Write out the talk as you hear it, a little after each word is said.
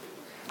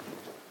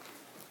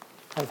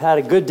I've had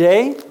a good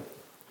day.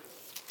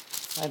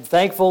 I'm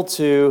thankful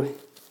to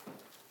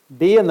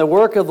be in the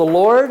work of the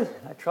Lord.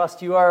 I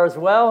trust you are as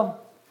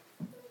well.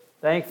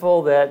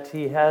 Thankful that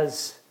He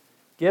has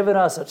given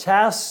us a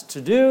task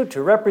to do,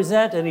 to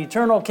represent an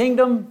eternal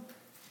kingdom.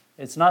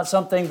 It's not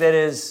something that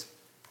is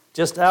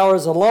just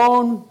ours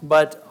alone,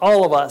 but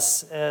all of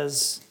us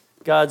as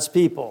God's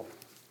people.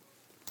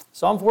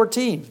 Psalm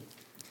 14.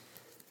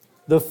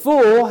 The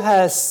fool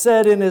has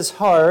said in his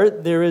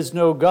heart, there is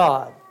no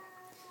God.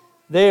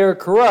 They are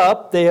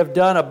corrupt, they have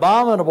done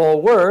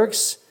abominable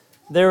works.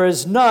 There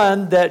is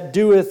none that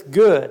doeth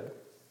good.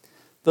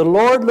 The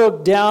Lord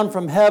looked down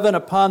from heaven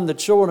upon the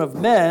children of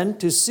men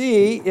to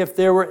see if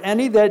there were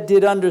any that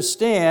did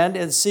understand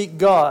and seek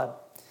God.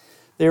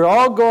 They are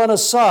all gone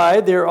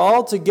aside, they are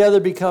all together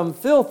become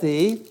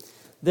filthy.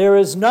 There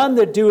is none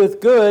that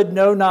doeth good,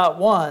 no, not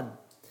one.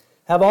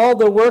 Have all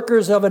the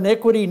workers of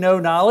iniquity no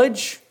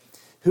knowledge?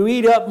 Who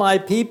eat up my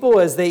people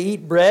as they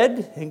eat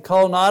bread, and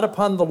call not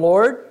upon the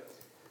Lord?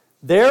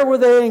 There were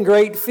they in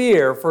great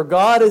fear, for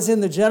God is in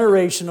the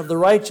generation of the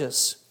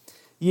righteous.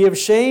 Ye have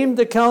shamed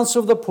the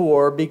counsel of the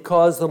poor,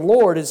 because the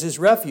Lord is his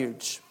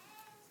refuge.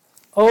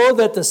 Oh,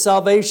 that the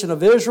salvation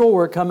of Israel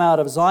were come out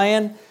of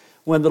Zion,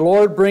 when the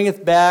Lord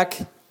bringeth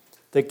back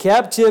the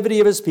captivity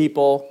of his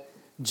people.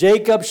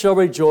 Jacob shall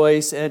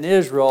rejoice, and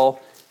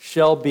Israel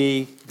shall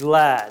be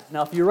glad.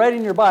 Now, if you're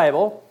writing your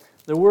Bible,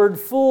 the word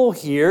fool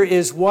here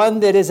is one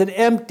that is an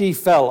empty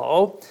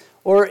fellow,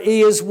 or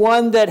he is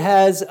one that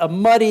has a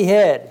muddy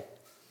head.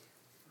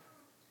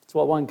 That's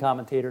what one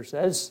commentator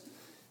says.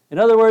 In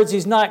other words,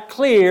 he's not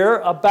clear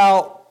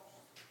about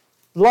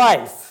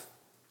life.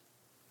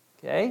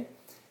 Okay?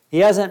 He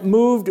hasn't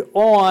moved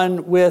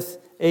on with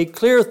a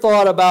clear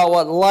thought about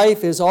what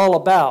life is all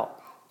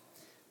about.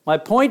 My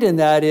point in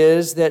that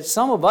is that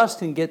some of us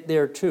can get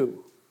there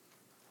too.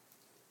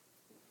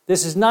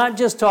 This is not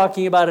just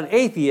talking about an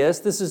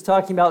atheist. This is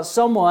talking about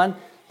someone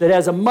that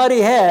has a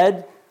muddy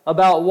head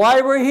about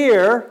why we're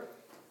here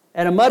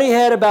and a muddy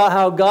head about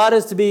how God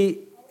is to be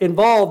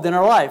involved in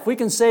our life. We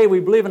can say we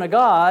believe in a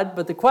God,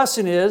 but the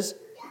question is,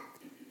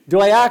 do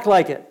I act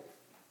like it?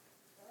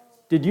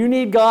 Did you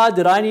need God?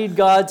 Did I need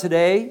God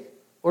today?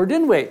 Or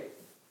didn't we?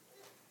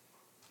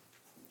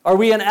 Are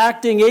we an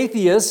acting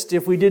atheist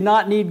if we did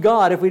not need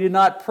God, if we did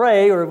not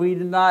pray, or we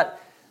did not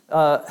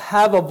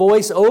have a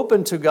voice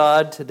open to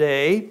God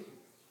today?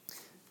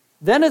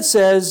 Then it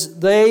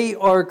says, they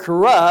are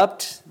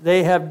corrupt,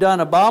 they have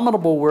done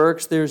abominable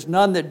works, there's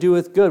none that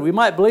doeth good. We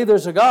might believe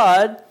there's a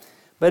God,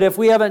 but if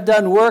we haven't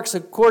done works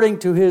according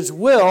to his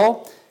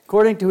will,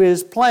 according to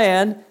his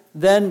plan,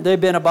 then they've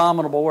been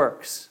abominable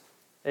works.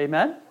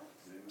 Amen?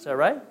 Is that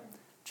right?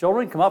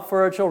 Children, come up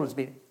for our children's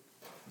meeting.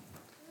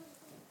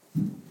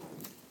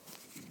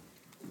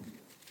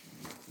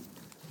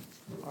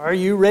 Are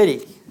you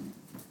ready?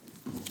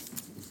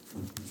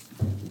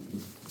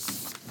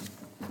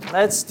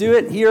 Let's do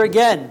it here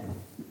again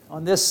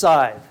on this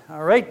side.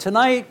 All right,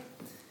 tonight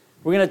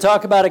we're going to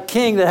talk about a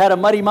king that had a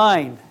muddy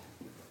mind.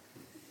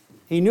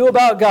 He knew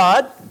about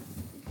God,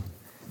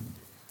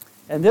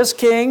 and this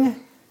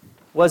king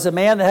was a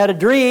man that had a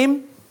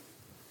dream,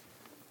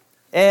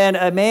 and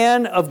a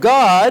man of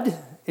God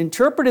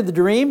interpreted the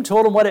dream,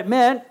 told him what it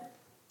meant,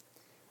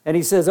 and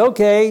he says,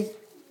 okay,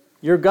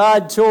 your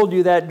God told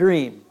you that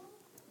dream.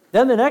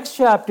 Then the next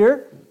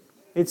chapter,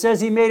 it says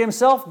he made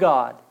himself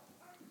God.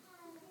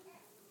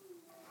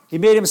 He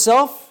made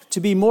himself to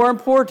be more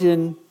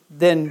important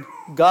than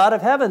God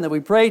of heaven that we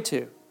pray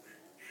to.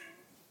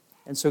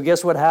 And so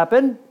guess what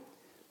happened?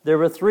 There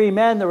were 3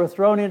 men that were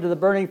thrown into the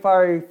burning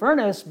fiery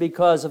furnace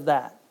because of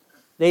that.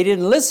 They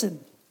didn't listen.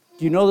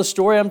 Do you know the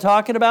story I'm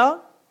talking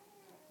about?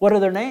 What are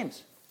their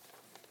names?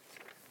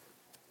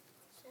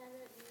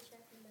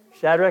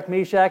 Shadrach,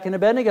 Meshach, and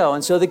Abednego.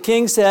 And so the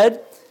king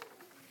said,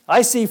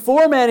 I see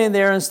 4 men in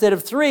there instead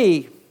of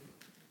 3.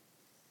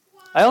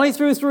 I only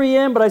threw 3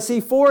 in, but I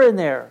see 4 in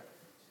there.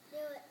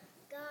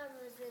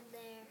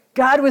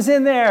 God was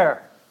in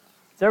there.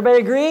 Does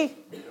everybody agree?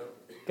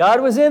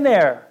 God was in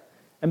there.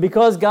 And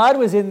because God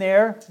was in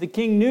there, the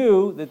king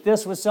knew that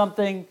this was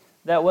something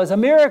that was a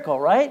miracle,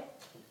 right?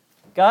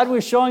 God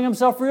was showing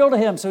himself real to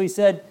him. So he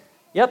said,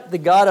 yep, the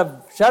God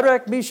of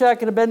Shadrach, Meshach,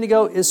 and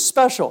Abednego is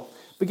special.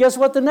 But guess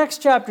what the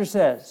next chapter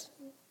says?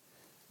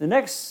 The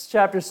next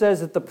chapter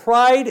says that the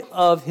pride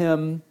of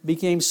him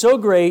became so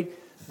great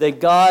that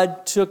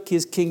God took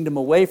his kingdom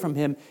away from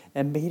him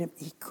and made him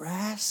eat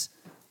grass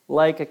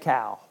like a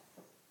cow.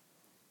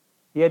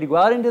 He had to go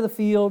out into the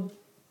field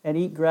and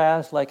eat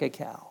grass like a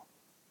cow.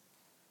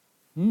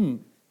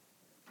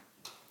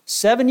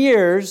 7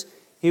 years,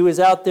 he was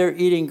out there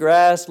eating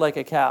grass like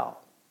a cow.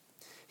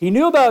 He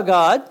knew about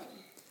God,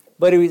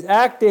 but he was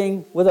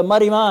acting with a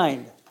muddy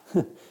mind.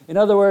 In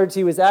other words,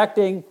 he was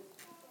acting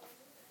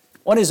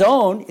on his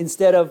own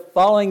instead of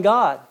following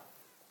God.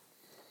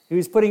 He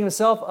was putting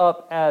himself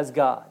up as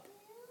God.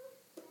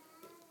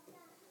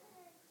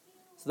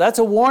 So that's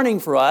a warning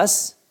for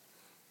us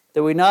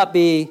that we not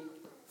be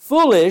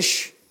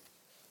foolish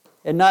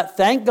and not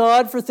thank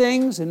God for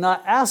things and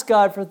not ask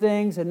God for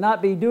things and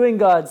not be doing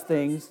God's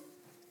things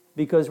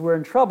because we're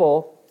in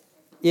trouble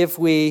if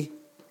we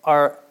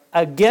are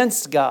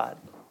against God.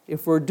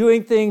 If we're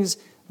doing things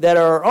that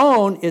are our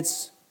own,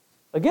 it's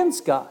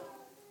against God.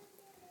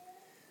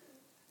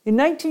 In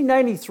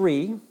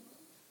 1993,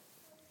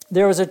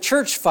 there was a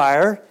church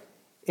fire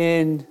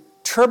in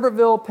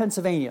Tuberville,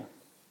 Pennsylvania.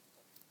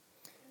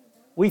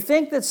 We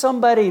think that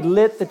somebody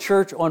lit the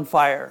church on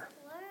fire.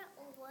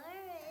 Where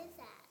is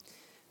that?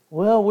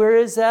 Well, where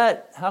is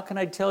that? How can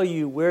I tell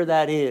you where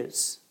that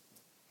is?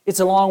 It's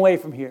a long way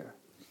from here.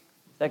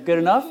 Is that good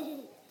enough? No,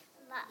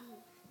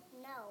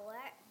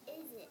 where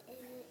is it?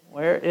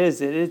 Where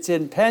is it? It's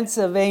in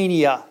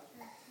Pennsylvania.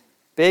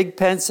 Big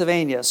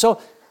Pennsylvania.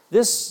 So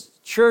this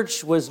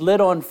church was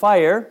lit on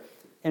fire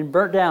and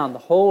burnt down the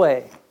whole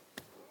way.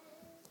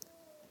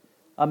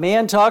 A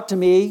man talked to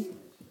me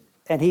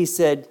and he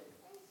said,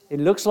 it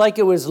looks like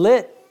it was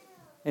lit.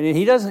 And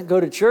he doesn't go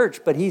to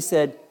church, but he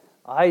said,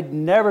 I'd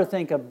never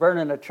think of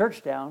burning a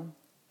church down.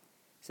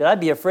 He said, I'd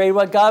be afraid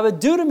what God would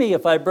do to me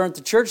if I burnt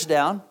the church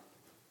down.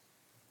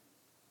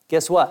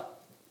 Guess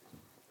what?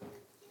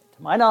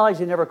 To my knowledge,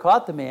 they never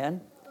caught the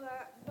man.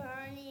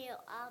 Burn you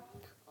up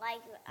like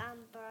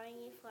burn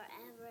you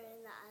forever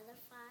in the other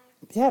fire?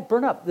 Yeah,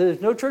 burn up. There's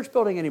no church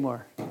building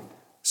anymore.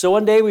 So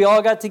one day we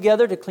all got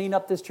together to clean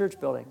up this church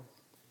building.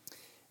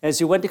 As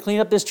we went to clean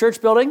up this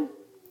church building,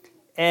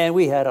 and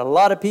we had a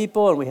lot of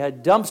people, and we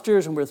had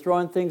dumpsters, and we were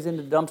throwing things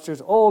into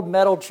dumpsters, old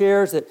metal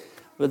chairs that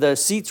the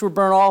seats were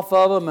burnt off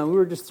of them, and we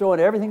were just throwing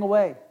everything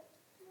away.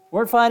 We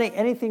weren't finding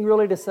anything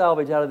really to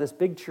salvage out of this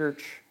big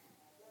church.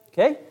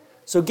 Okay?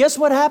 So guess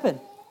what happened?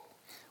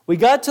 We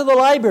got to the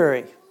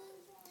library,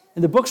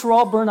 and the books were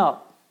all burnt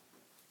up.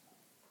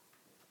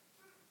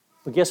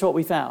 But guess what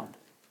we found?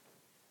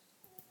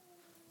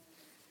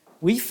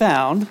 We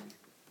found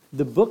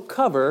the book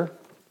cover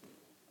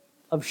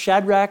of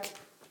Shadrach,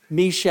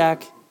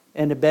 Meshach,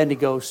 and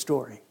Abednego's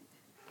story.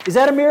 Is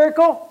that a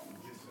miracle?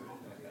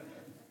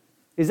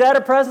 Is that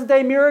a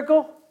present-day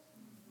miracle?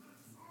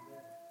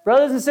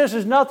 Brothers and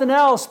sisters, nothing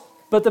else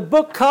but the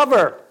book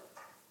cover.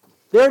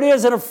 There it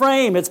is in a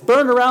frame. It's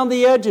burned around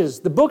the edges.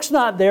 The book's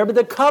not there, but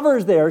the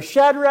cover's there.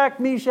 Shadrach,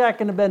 Meshach,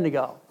 and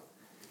Abednego.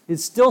 It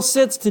still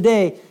sits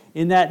today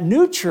in that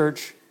new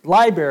church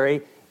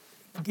library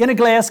in a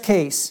glass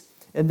case.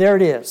 And there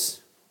it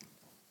is.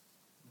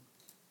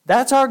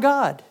 That's our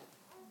God.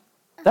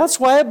 That's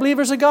why I believe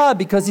there's a God,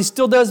 because he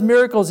still does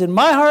miracles in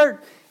my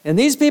heart, in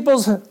these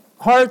people's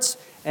hearts,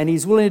 and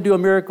he's willing to do a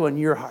miracle in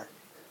your heart.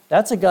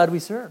 That's a God we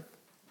serve.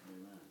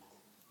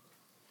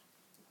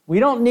 We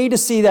don't need to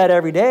see that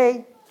every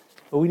day,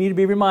 but we need to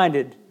be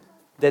reminded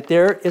that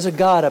there is a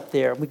God up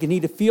there. We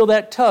need to feel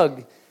that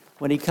tug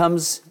when he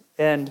comes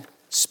and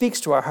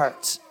speaks to our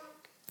hearts.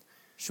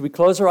 Should we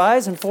close our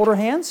eyes and fold our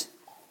hands?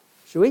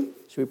 Should we?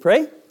 Should we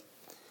pray?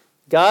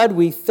 God,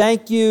 we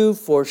thank you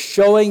for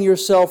showing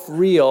yourself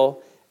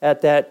real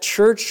at that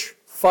church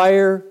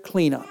fire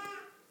cleanup.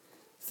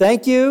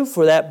 Thank you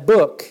for that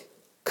book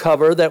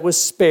cover that was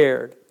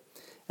spared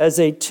as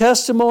a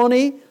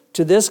testimony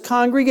to this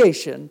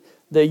congregation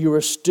that you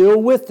were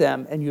still with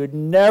them and you had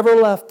never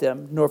left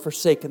them nor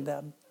forsaken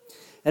them.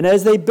 And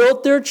as they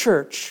built their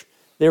church,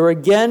 they were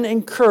again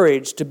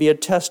encouraged to be a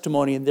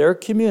testimony in their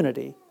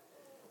community,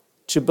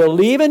 to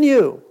believe in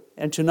you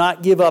and to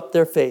not give up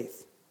their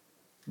faith.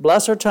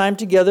 Bless our time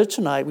together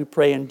tonight, we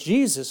pray in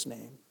Jesus'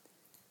 name.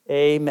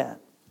 Amen.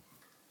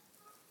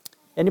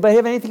 Anybody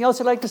have anything else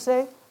you'd like to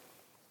say?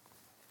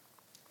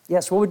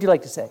 Yes, what would you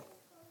like to say?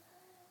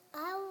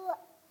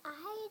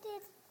 I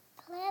didn't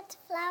plant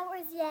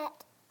flowers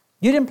yet.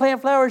 You didn't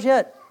plant flowers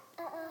yet?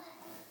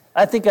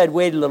 I think I'd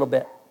wait a little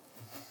bit.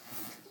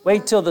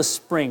 Wait till the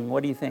spring.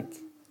 What do you think?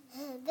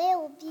 They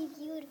will be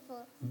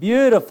beautiful.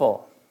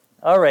 Beautiful.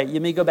 All right, you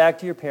may go back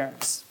to your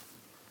parents.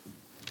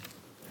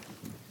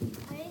 Are you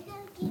going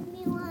to give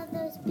me one of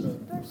those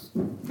papers?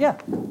 Yeah.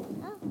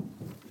 Oh.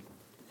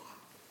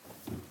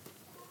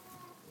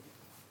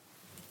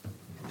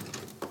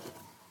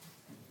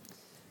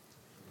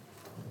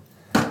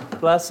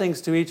 Blessings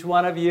to each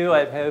one of you.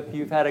 I hope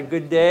you've had a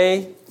good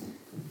day,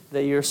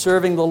 that you're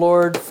serving the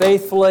Lord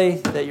faithfully,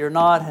 that you're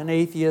not an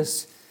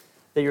atheist,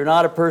 that you're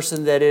not a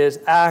person that is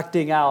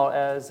acting out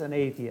as an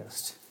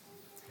atheist.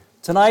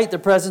 Tonight, the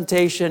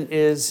presentation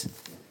is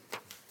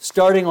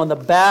starting on the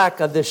back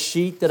of this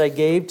sheet that I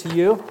gave to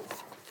you.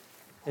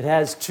 It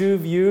has two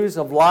views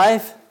of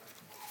life.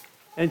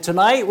 And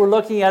tonight, we're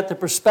looking at the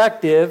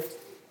perspective,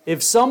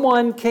 if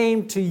someone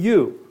came to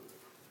you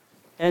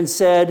and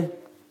said,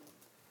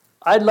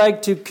 I'd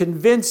like to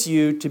convince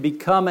you to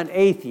become an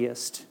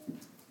atheist,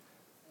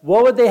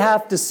 what would they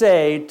have to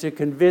say to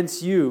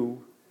convince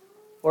you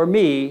or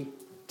me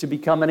to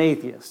become an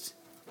atheist?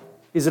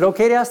 Is it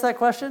okay to ask that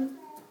question?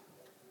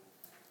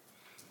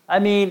 I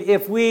mean,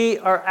 if we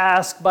are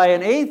asked by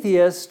an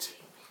atheist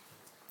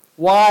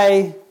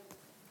why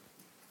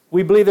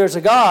we believe there's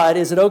a God,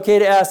 is it okay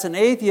to ask an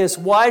atheist,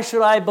 why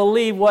should I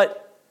believe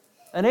what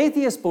an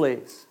atheist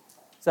believes?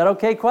 Is that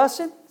okay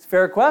question? It's a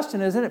fair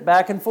question, isn't it?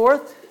 Back and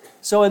forth.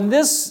 So in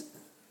this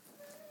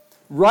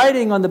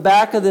writing on the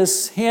back of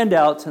this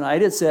handout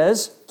tonight, it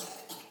says,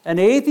 an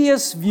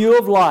atheist's view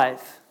of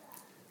life.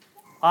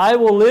 I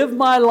will live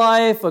my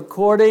life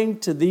according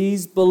to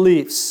these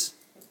beliefs.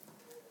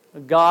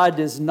 God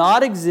does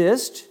not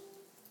exist.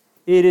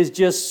 It is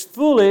just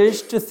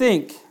foolish to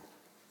think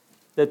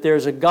that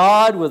there's a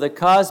God with a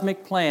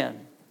cosmic plan,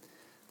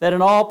 that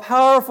an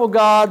all-powerful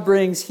God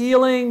brings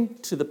healing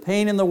to the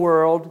pain in the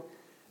world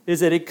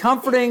is a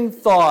comforting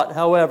thought,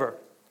 however.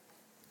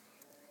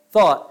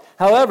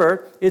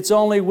 However, it's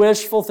only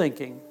wishful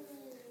thinking.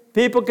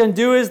 People can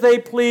do as they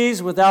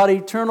please without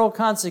eternal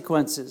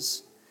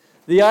consequences.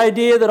 The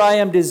idea that I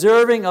am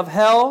deserving of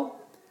hell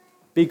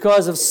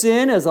because of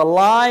sin is a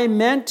lie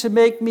meant to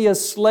make me a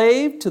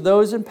slave to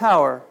those in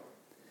power.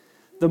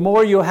 The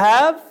more you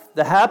have,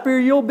 the happier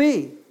you'll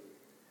be.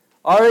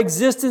 Our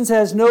existence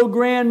has no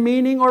grand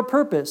meaning or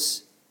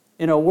purpose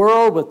in a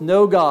world with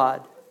no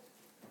God.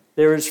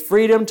 There is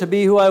freedom to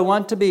be who I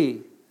want to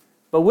be.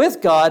 But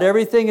with God,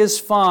 everything is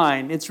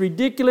fine. It's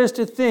ridiculous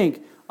to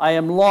think I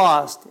am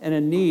lost and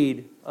in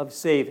need of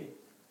saving.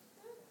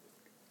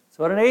 That's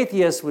what an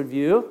atheist would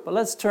view, but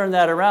let's turn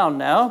that around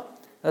now.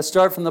 Let's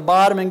start from the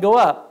bottom and go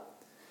up.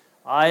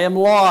 I am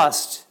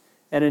lost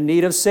and in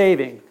need of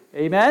saving.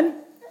 Amen?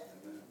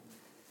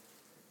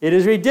 It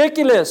is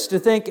ridiculous to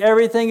think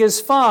everything is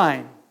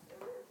fine.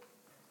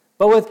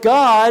 But with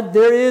God,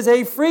 there is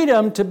a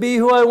freedom to be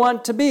who I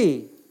want to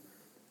be.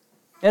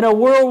 In a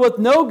world with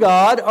no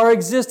God, our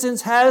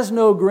existence has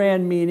no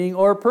grand meaning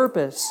or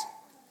purpose.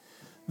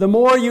 The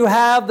more you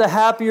have, the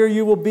happier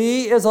you will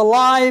be is a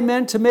lie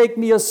meant to make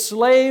me a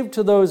slave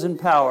to those in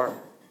power.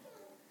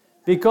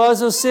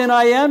 Because of sin,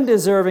 I am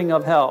deserving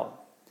of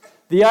hell.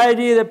 The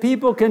idea that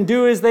people can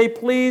do as they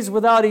please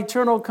without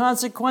eternal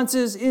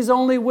consequences is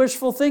only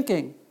wishful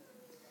thinking.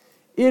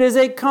 It is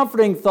a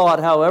comforting thought,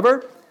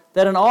 however,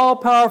 that an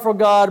all-powerful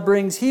God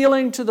brings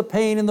healing to the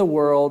pain in the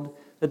world,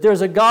 that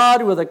there's a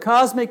God with a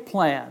cosmic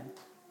plan.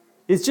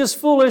 It's just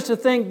foolish to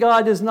think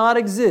God does not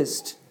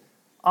exist.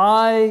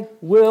 I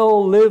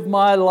will live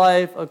my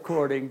life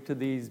according to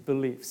these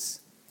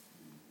beliefs.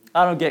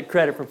 I don't get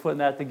credit for putting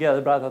that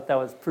together, but I thought that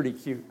was pretty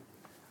cute.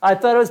 I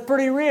thought it was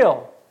pretty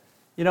real.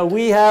 You know,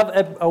 we have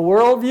a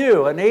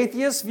worldview, an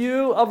atheist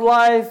view of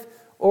life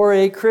or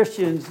a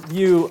Christian's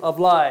view of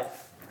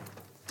life.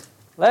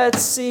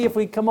 Let's see if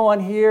we come on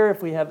here,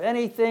 if we have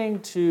anything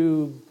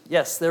to...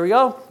 Yes, there we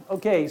go.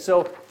 Okay,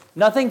 so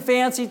nothing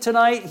fancy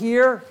tonight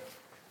here.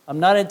 I'm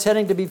not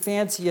intending to be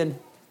fancy in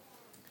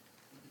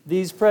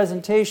these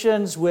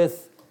presentations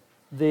with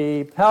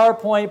the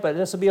PowerPoint, but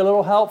this will be a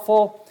little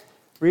helpful.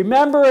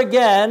 Remember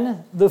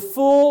again, the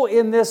fool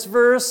in this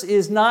verse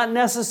is not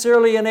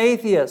necessarily an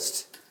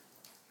atheist.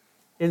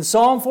 In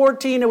Psalm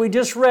 14 that we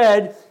just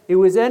read, it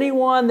was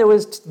anyone that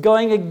was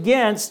going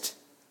against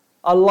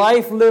a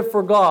life lived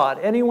for God.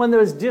 Anyone that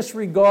was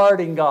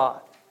disregarding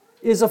God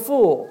is a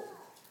fool.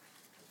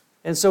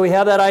 And so we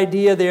have that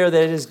idea there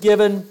that is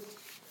given,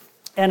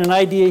 and an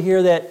idea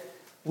here that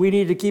we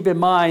need to keep in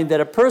mind that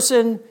a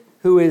person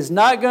who is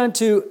not going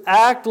to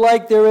act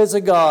like there is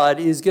a God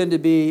is going to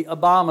be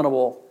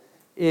abominable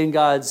in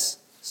God's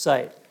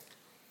sight.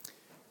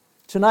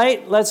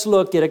 Tonight, let's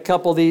look at a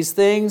couple of these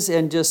things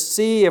and just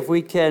see if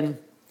we can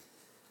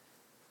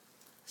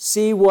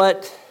see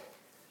what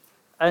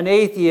an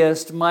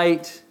atheist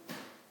might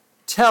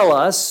tell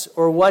us,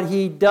 or what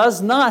he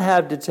does not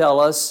have to tell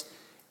us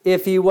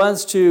if he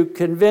wants to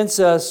convince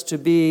us to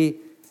be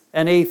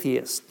an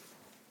atheist.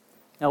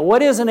 Now,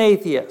 what is an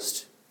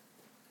atheist?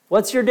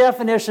 What's your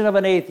definition of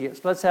an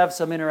atheist? Let's have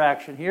some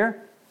interaction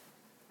here.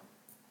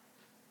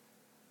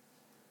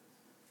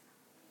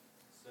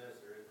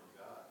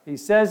 He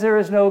says there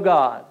is no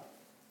God.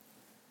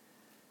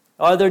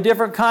 Are there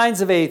different kinds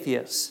of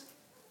atheists?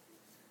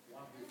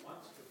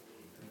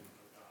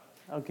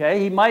 Okay,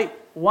 he might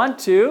want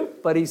to,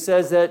 but he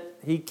says that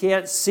he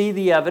can't see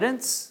the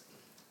evidence,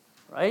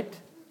 right?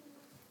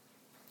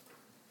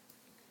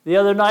 The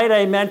other night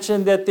I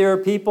mentioned that there are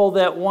people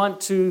that want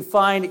to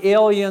find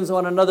aliens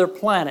on another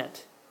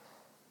planet.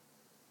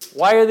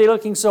 Why are they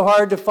looking so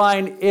hard to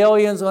find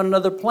aliens on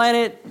another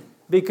planet?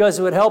 Because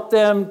it would help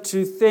them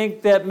to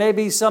think that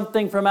maybe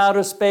something from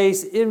outer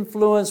space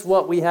influenced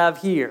what we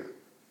have here.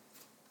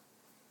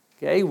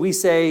 Okay, we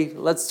say,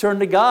 let's turn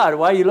to God.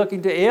 Why are you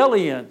looking to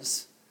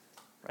aliens?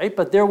 Right?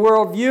 But their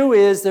worldview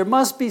is there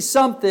must be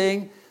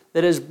something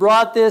that has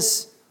brought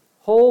this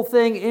whole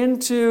thing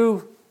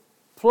into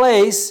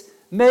place.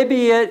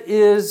 Maybe it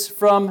is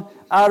from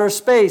outer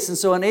space. And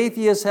so an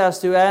atheist has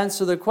to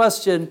answer the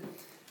question,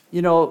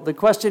 the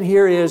question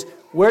here is,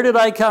 where did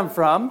I come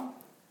from?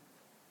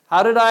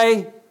 How did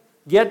I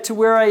get to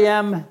where I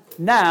am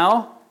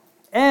now?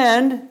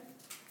 And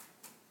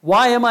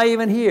why am I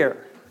even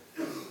here?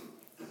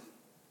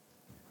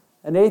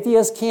 An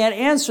atheist can't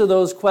answer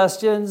those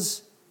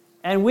questions,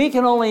 and we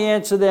can only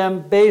answer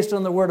them based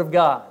on the Word of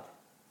God.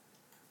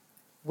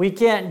 We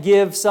can't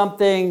give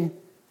something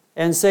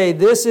and say,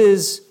 this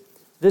is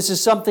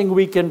something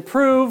we can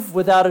prove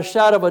without a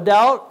shadow of a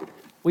doubt.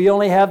 We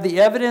only have the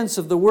evidence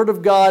of the Word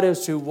of God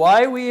as to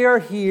why we are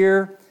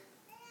here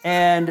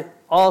and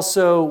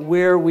also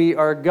where we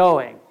are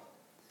going.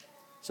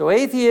 So So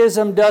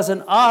atheism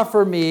doesn't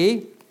offer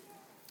me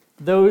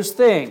those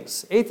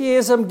things.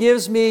 Atheism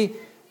gives me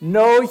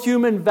no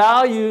human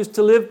values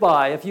to live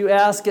by. If you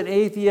ask an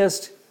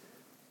atheist,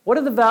 what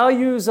are the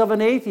values of an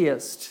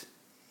atheist?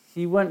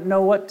 He wouldn't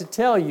know what to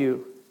tell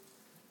you.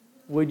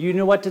 Would you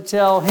know what to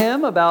tell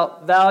him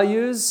about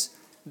values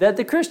that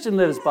the Christian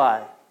lives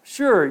by?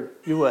 Sure,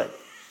 you would.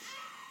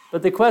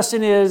 But the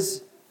question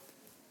is,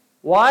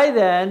 why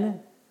then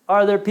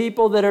are there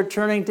people that are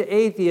turning to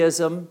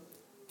atheism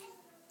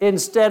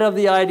instead of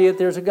the idea that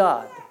there's a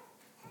God?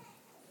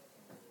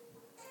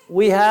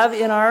 We have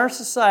in our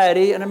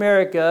society, in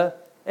America,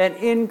 an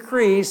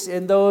increase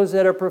in those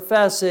that are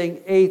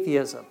professing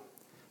atheism.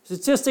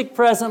 Statistic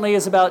presently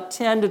is about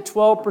 10 to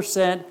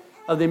 12%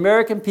 of the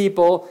American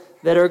people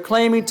that are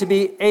claiming to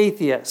be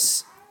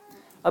atheists.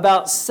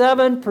 About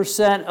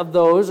 7% of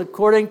those,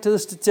 according to the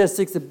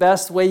statistics, the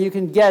best way you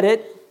can get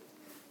it,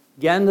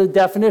 again, the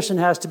definition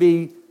has to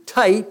be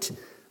tight,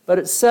 but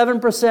it's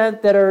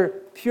 7% that are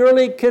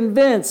purely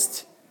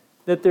convinced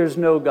that there's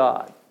no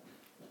God.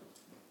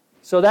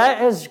 So that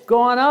has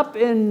gone up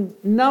in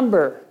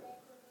number.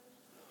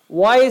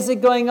 Why is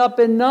it going up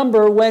in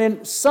number when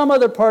in some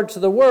other parts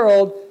of the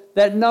world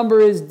that number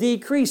is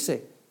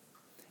decreasing?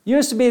 It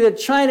used to be that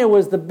China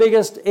was the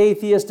biggest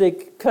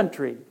atheistic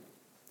country.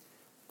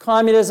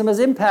 Communism has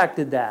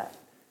impacted that.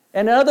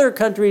 And other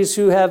countries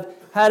who have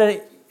had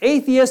an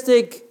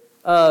atheistic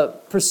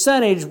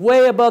percentage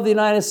way above the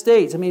United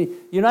States. I mean,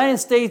 the United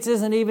States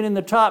isn't even in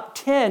the top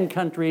 10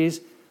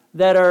 countries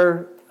that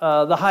are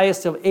the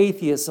highest of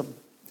atheism.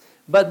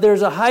 But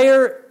there's a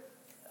higher,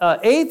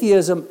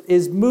 atheism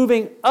is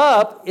moving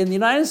up in the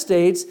United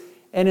States,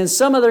 and in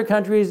some other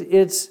countries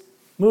it's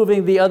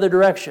moving the other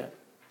direction.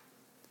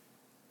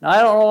 Now, I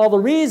don't know all the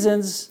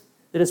reasons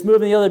that it's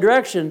moving the other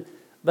direction,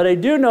 but I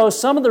do know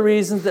some of the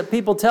reasons that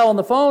people tell on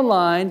the phone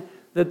line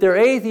that they're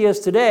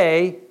atheists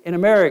today in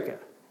America.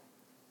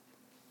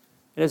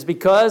 And it's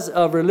because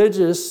of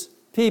religious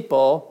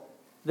people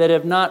that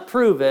have not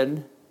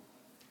proven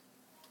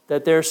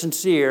that they're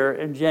sincere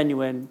and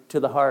genuine to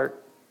the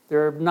heart.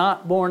 They're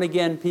not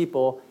born-again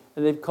people,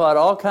 and they've caused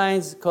all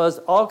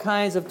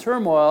kinds of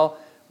turmoil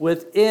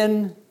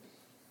within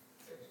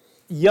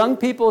young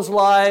people's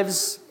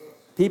lives,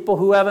 people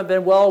who haven't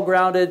been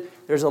well-grounded.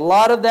 There's a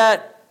lot of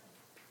that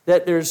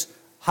there's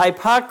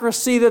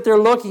hypocrisy that they're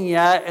looking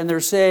at, and they're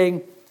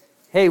saying,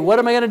 hey, what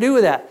am I going to do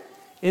with that?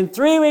 In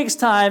 3 weeks'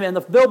 time, in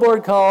the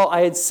billboard call,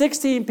 I had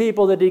 16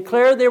 people that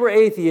declared they were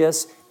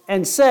atheists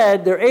and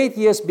said they're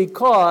atheists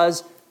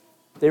because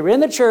they were in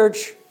the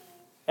church,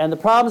 and the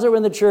problems that were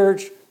in the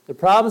church, the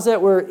problems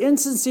that were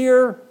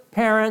insincere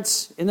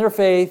parents in their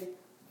faith,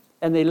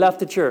 and they left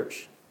the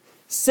church.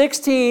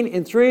 16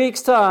 in 3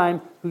 weeks'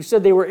 time who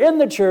said they were in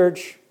the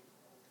church,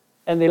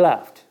 and they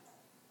left.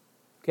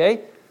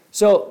 Okay?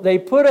 So they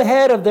put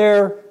ahead of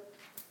their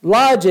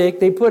logic,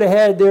 they put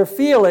ahead their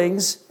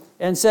feelings,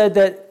 and said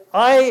that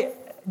I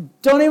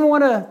don't even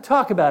want to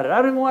talk about it. I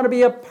don't even want to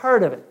be a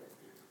part of it.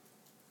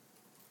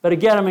 But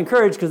again, I'm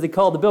encouraged because they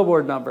called the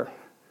billboard number.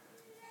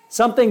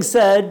 Something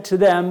said to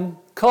them,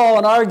 call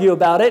and argue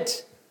about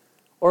it,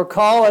 or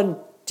call and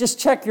just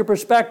check your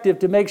perspective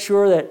to make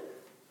sure that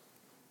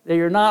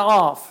you're not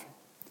off.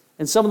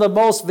 And some of the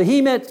most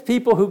vehement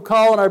people who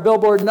call on our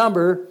billboard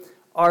number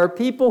are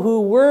people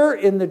who were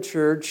in the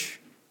church,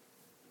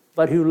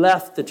 but who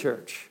left the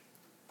church.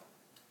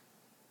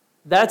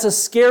 That's a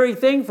scary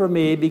thing for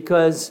me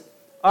because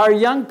our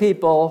young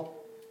people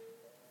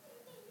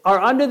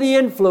are under the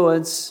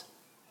influence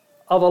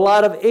of a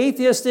lot of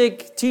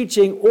atheistic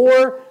teaching,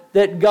 or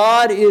that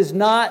God is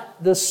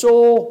not the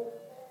sole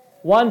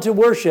one to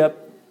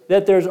worship,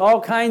 that there's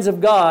all kinds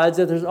of gods,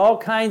 that there's all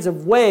kinds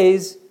of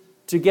ways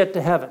to get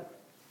to heaven.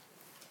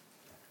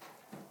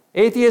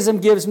 Atheism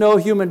gives no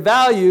human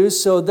values,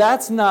 so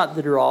that's not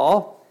the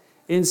draw.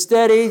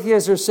 Instead,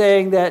 atheists are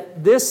saying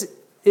that this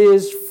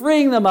is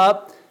freeing them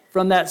up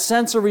from that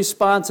sense of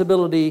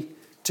responsibility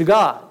to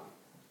God.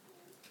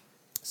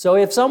 So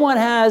if someone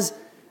has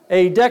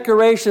a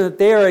declaration that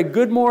they are a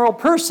good moral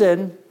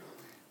person,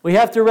 we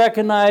have to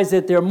recognize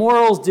that their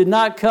morals did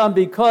not come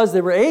because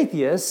they were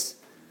atheists.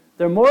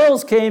 Their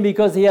morals came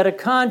because they had a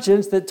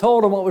conscience that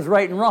told them what was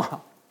right and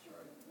wrong.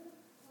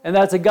 And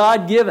that's a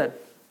God-given.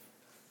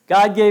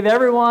 God gave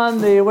everyone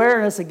the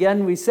awareness,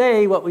 again, we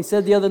say what we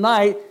said the other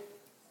night,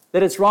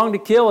 that it's wrong to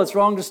kill, it's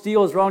wrong to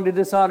steal, it's wrong to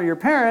dishonor your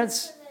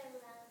parents.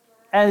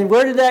 And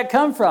where did that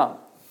come from?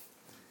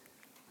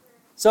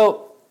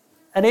 So,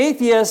 an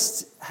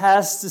atheist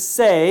has to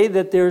say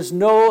that there's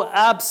no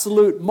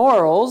absolute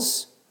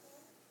morals,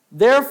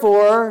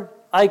 therefore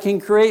I can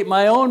create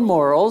my own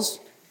morals,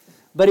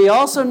 but he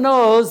also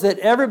knows that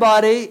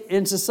everybody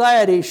in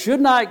society should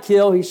not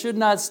kill, he should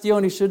not steal,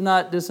 and he should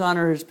not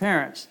dishonor his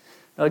parents.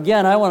 Now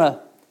again, I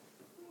want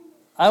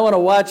to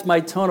watch my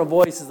tone of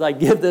voice as I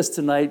give this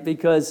tonight,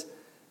 because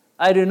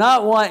I do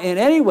not want in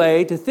any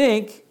way to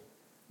think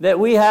that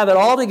we have it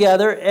all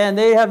together and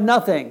they have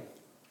nothing.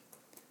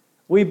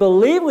 We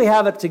believe we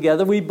have it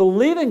together. We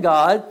believe in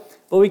God,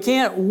 but we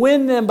can't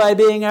win them by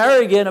being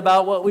arrogant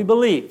about what we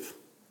believe.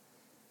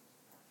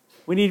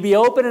 We need to be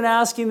open and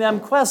asking them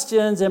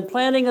questions and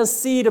planting a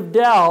seed of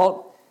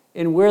doubt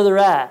in where they're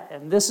at.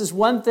 And this is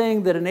one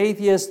thing that an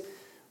atheist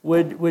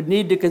would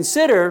need to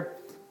consider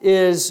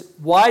is,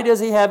 why does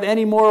he have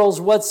any morals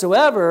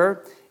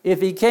whatsoever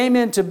if he came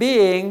into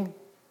being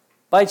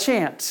by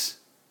chance?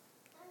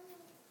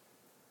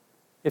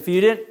 If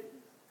you didn't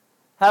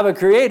have a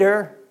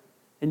creator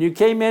and you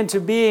came into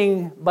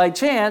being by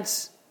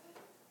chance,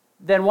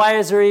 then why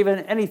is there even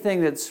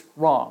anything that's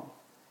wrong?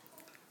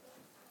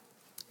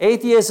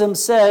 Atheism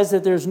says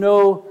that there's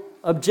no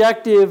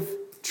objective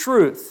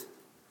truth.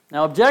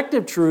 Now,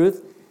 objective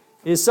truth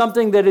is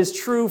something that is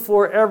true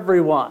for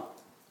everyone.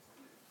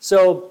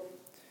 So,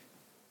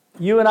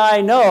 you and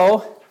I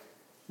know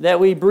that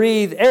we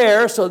breathe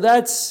air, so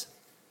that's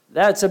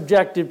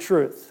objective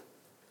truth.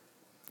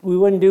 We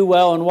wouldn't do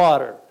well in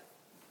water.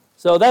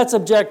 So that's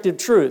objective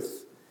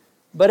truth.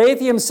 But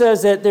atheism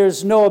says that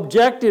there's no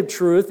objective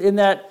truth, in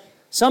that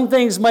some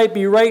things might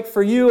be right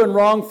for you and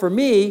wrong for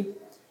me,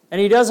 and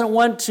he doesn't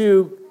want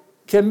to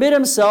commit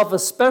himself,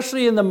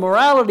 especially in the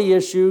morality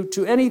issue,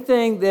 to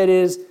anything that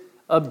is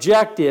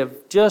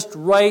objective, just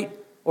right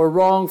or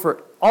wrong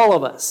for all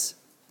of us.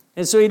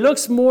 And so he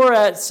looks more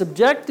at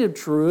subjective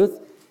truth,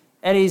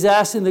 and he's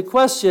asking the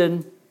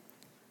question,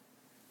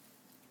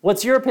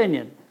 what's your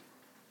opinion?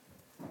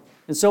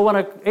 And so when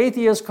an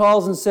atheist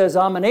calls and says,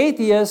 I'm an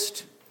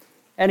atheist,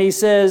 and he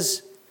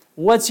says,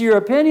 what's your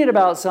opinion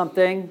about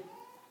something?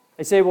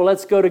 I say, well,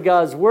 let's go to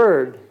God's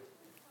Word.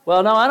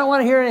 Well, no, I don't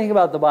want to hear anything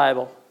about the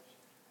Bible.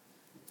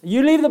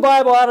 You leave the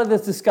Bible out of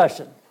this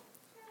discussion.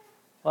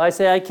 Well, I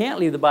say, I can't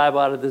leave the Bible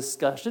out of this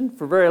discussion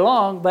for very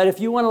long, but if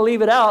you want to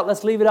leave it out,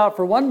 let's leave it out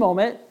for one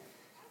moment,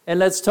 and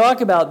let's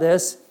talk about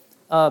this.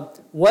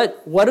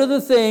 What are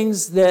the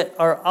things that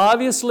are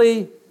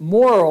obviously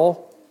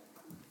moral?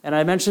 And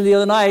I mentioned the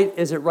other night,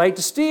 is it right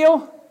to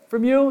steal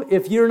from you?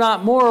 If you're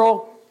not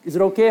moral, is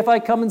it okay if I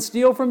come and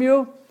steal from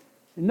you?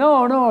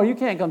 No, you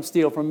can't come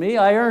steal from me.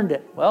 I earned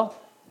it. Well,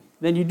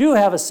 then you do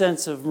have a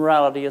sense of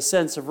morality, a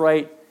sense of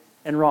right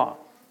and wrong.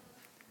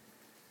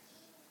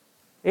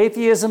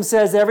 Atheism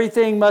says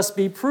everything must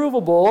be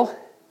provable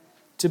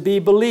to be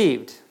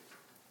believed.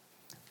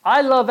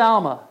 I love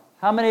Alma.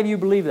 How many of you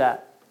believe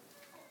that?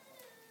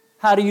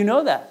 How do you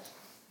know that?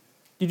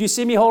 Did you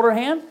see me hold her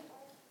hand?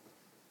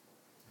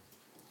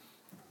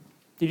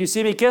 Did you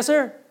see me kiss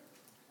her?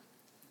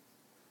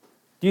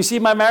 Do you see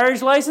my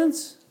marriage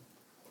license?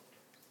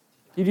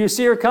 Did you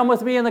see her come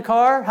with me in the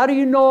car? How do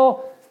you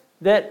know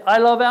that I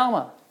love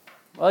Alma?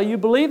 Well, you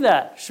believe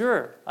that,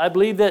 sure. I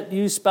believe that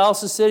you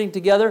spouses sitting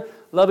together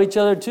love each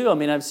other too. I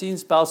mean, I've seen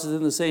spouses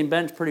in the same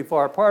bench pretty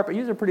far apart, but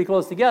usually pretty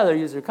close together.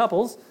 Usually are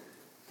couples.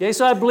 Okay,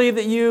 so I believe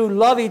that you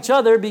love each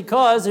other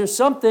because there's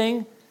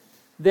something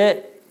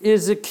that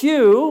is a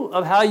cue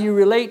of how you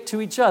relate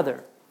to each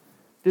other.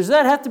 Does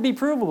that have to be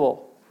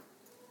provable?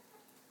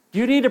 Do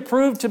you need to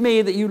prove to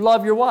me that you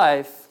love your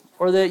wife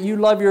or that you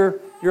love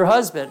your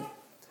husband?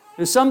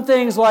 There's some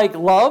things like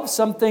love,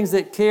 some things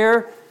that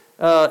care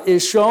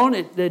is shown.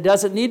 It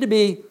doesn't need to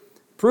be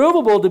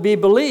provable to be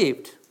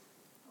believed.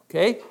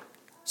 Okay?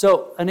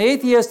 So an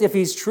atheist, if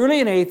he's truly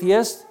an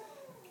atheist,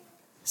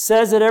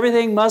 says that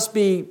everything must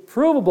be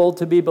provable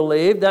to be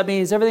believed. That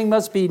means everything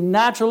must be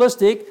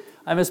naturalistic.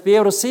 I must be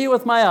able to see it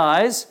with my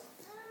eyes,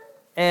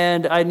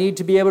 and I need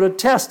to be able to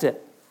test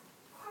it.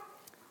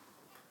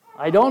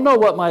 I don't know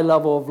what my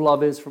level of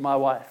love is for my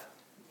wife.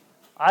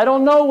 I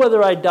don't know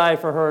whether I'd die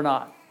for her or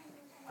not.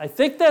 I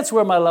think that's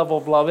where my level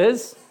of love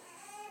is.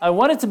 I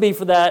want it to be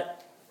for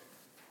that,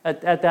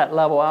 at that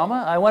level,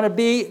 Alma. I want to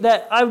be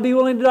that I would be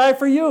willing to die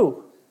for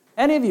you,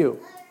 any of you,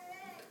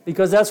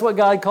 because that's what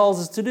God calls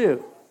us to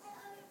do.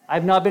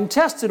 I've not been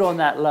tested on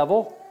that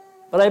level,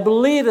 but I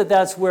believe that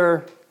that's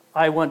where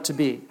I want to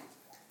be.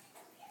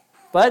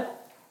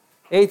 But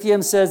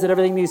atheism says that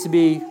everything needs to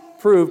be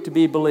proved to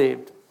be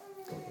believed.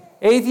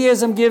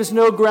 Atheism gives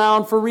no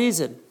ground for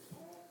reason.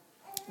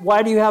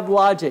 Why do you have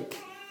logic?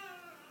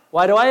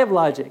 Why do I have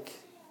logic?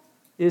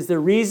 Is the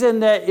reason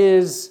that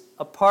is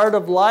a part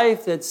of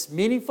life that's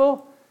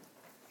meaningful?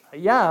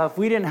 Yeah, if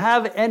we didn't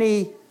have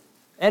any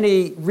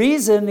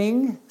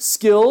reasoning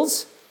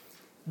skills,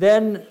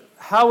 then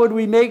how would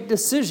we make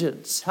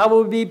decisions? How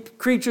would we be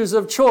creatures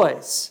of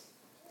choice?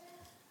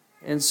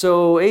 And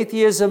so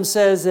atheism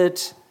says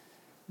that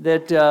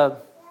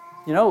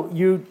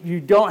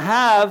you don't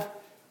have,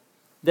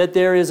 that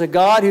there is a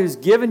God who's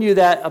given you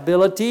that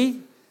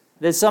ability,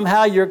 that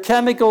somehow your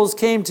chemicals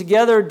came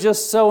together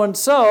just so and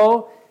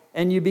so,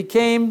 and you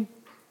became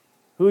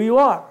who you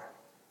are.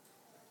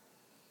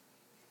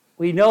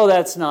 We know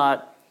that's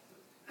not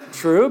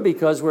true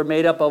because we're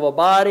made up of a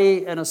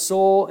body and a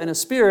soul and a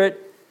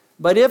spirit.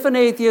 But if an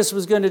atheist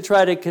was going to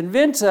try to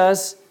convince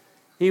us,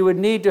 he would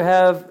need to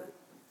have,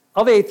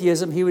 of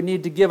atheism, he would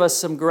need to give us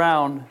some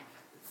ground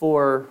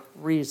for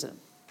reason.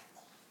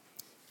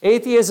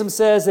 Atheism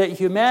says that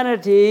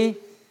humanity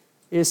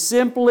is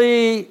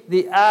simply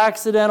the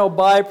accidental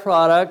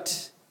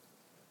byproduct.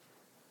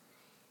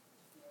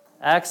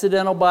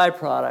 Accidental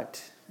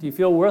byproduct. Do you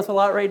feel worth a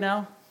lot right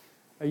now?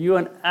 Are you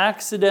an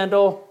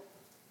accidental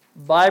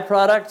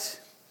byproduct.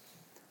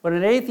 When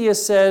an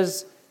atheist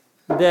says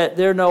that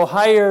they're no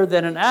higher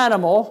than an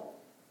animal,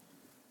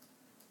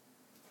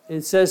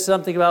 it says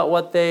something about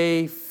what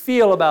they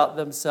feel about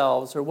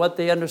themselves or what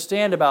they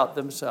understand about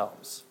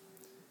themselves.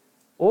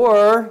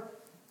 Or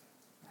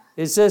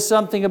it says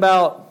something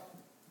about,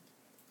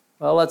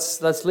 well,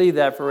 let's leave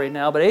that for right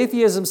now. But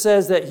atheism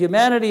says that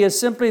humanity is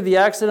simply the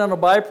accidental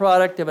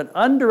byproduct of an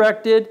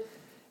undirected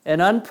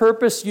and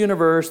unpurposed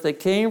universe that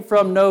came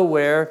from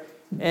nowhere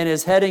and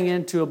is heading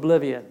into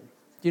oblivion.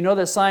 Do you know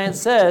that science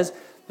says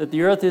that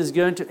the earth is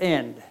going to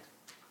end?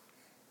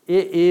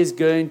 It is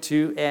going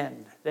to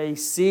end. They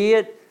see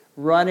it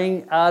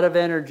running out of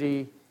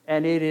energy,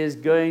 and it is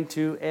going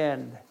to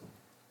end.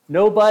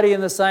 Nobody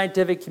in the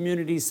scientific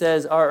community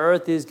says our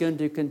earth is going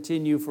to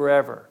continue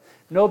forever.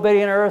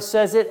 Nobody on earth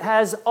says it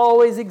has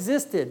always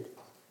existed.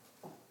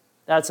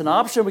 That's an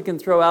option we can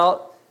throw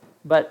out,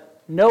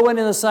 but no one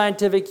in the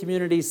scientific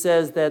community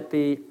says that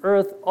the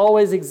earth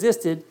always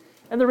existed.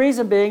 And the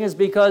reason being is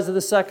because of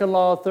the second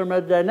law of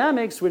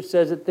thermodynamics, which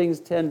says that things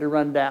tend to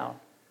run down.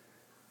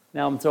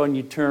 Now I'm throwing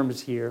you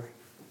terms here.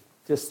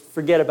 Just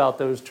forget about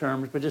those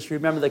terms, but just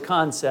remember the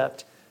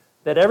concept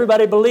that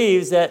everybody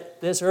believes that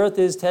this earth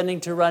is tending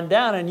to run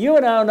down. And you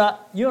and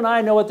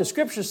I know what the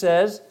scripture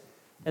says,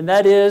 and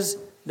that is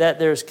that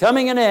there's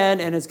coming an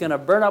end and it's going to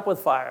burn up with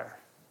fire.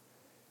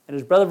 And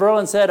as Brother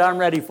Verlin said, I'm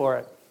ready for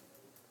it.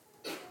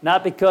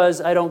 Not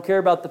because I don't care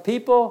about the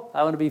people,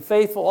 I want to be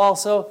faithful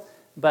also,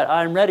 but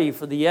I'm ready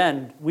for the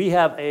end. We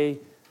have a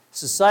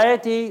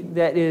society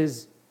that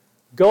is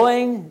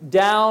going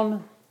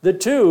down the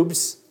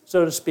tubes,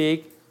 so to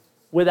speak,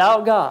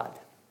 without God.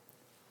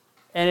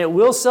 And it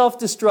will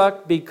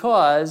self-destruct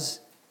because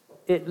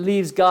it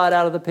leaves God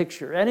out of the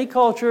picture. Any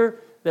culture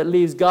that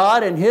leaves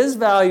God and His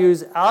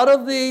values out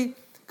of the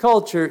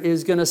culture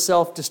is going to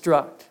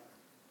self-destruct.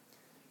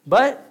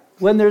 But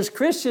when there's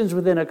Christians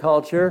within a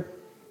culture,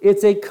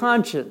 it's a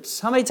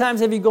conscience. How many times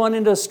have you gone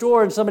into a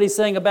store and somebody's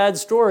saying a bad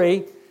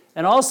story,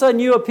 and all of a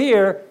sudden you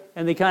appear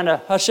and they kind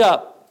of hush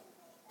up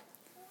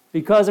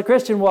because a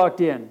Christian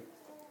walked in,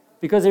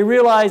 because they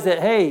realize that,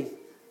 hey,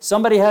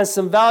 somebody has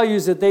some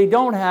values that they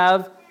don't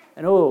have,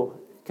 and it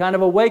kind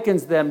of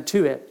awakens them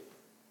to it.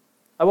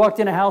 I walked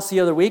in a house the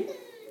other week,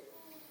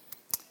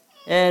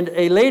 and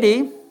a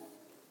lady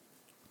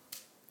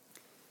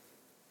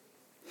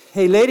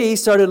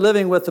started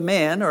living with a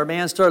man, or a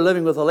man started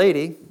living with a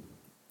lady,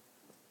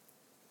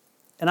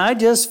 and I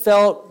just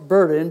felt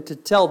burdened to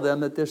tell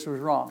them that this was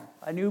wrong.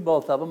 I knew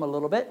both of them a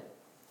little bit,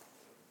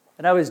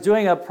 and I was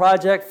doing a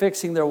project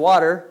fixing their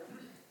water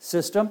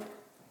system,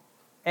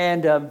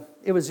 and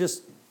it was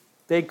just,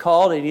 they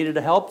called, they needed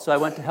help, so I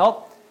went to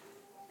help.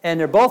 And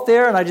they're both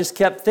there, and I just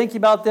kept thinking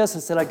about this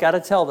and said, I got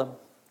to tell them.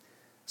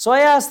 So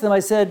I asked them,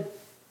 I said,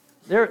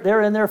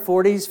 they're in their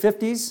 40s,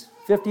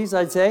 50s,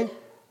 I'd say.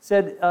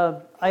 Said,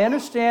 I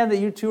understand that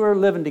you two are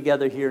living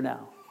together here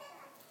now.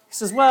 He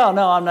says, well,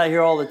 no, I'm not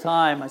here all the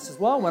time. I says,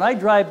 well, when I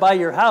drive by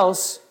your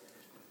house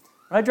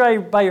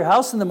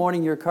in the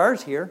morning, your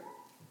car's here.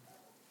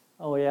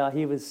 Oh, yeah,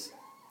 he was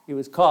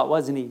caught,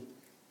 wasn't he?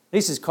 At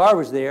least his car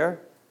was there.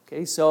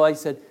 Okay, so I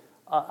said,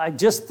 I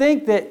just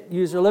think that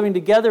you are living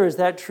together. Is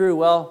that true?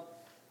 Well,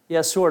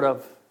 yeah, sort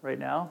of, right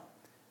now.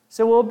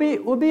 So we'll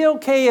be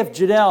okay if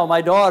Janelle,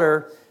 my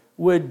daughter,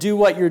 would do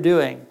what you're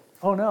doing.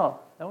 Oh, no,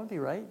 that wouldn't be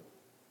right.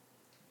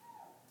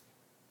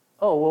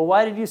 Oh, well,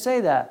 why did you say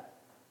that?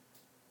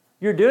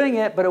 You're doing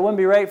it, but it wouldn't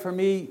be right for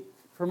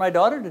my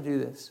daughter to do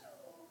this.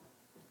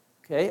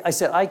 Okay, I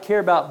said, I care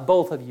about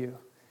both of you.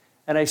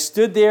 And I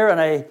stood there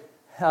and I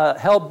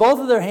held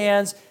both of their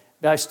hands,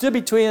 and I stood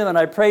between them and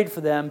I prayed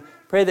for them.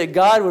 Pray that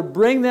God would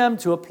bring them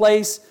to a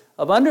place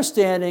of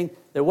understanding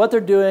that what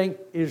they're doing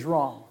is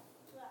wrong.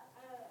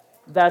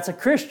 That's a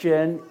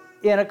Christian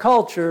in a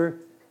culture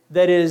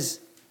that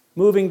is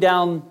moving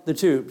down the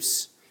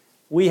tubes.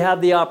 We have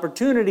the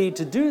opportunity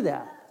to do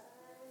that.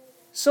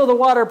 So the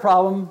water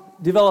problem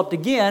developed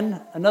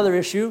again, another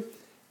issue,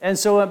 and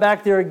so I went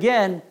back there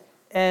again,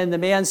 and the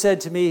man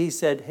said to me, he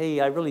said, hey,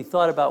 I really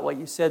thought about what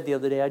you said the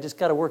other day. I just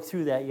got to work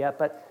through that yet,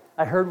 but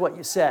I heard what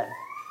you said.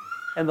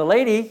 And the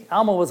lady,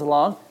 Alma was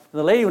along, and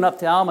the lady went up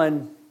to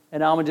Alma,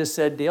 and Alma just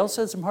said, Dale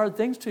said some hard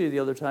things to you the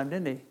other time,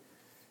 didn't he?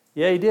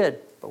 Yeah, he did,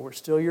 but we're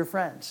still your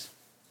friends.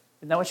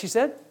 Isn't that what she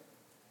said?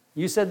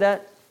 You said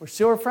that? We're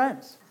still your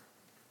friends.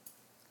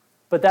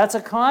 But that's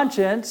a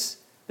conscience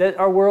that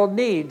our world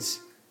needs.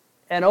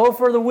 And oh,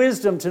 for the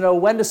wisdom to know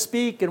when to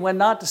speak and when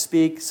not to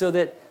speak so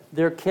that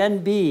there can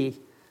be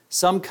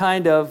some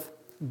kind of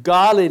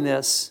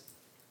godliness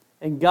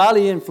and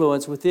godly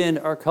influence within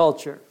our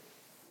culture.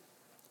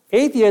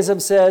 Atheism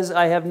says,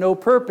 I have no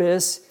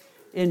purpose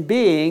in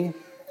being,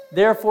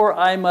 therefore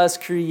I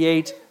must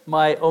create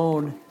my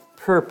own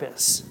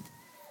purpose.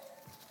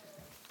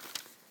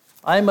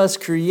 I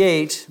must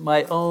create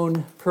my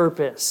own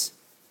purpose.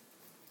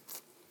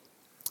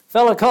 A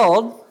fellow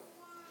called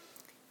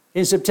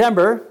in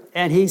September,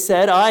 and he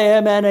said, I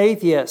am an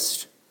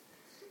atheist,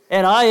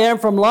 and I am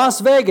from Las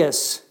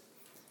Vegas.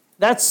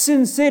 That's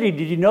Sin City.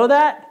 Did you know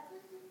that?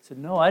 I said,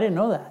 no, I didn't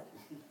know that.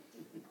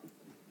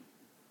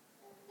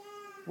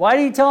 Why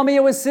did he tell me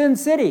it was Sin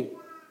City?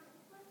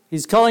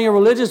 He's calling a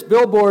religious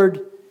billboard.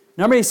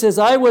 Remember, he says,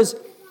 I was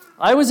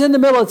in the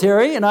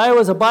military, and I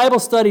was a Bible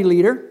study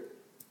leader.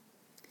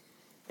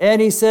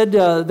 And he said,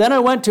 then I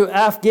went to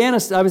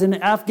Afghanistan. I was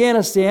in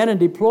Afghanistan and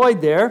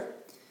deployed there.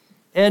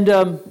 And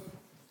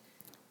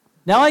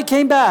now I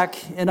came back,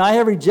 and I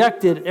have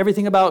rejected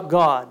everything about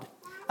God.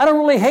 I don't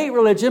really hate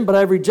religion, but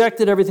I've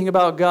rejected everything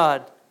about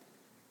God.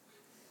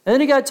 And then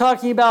he got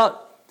talking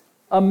about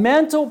a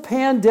mental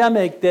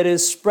pandemic that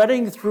is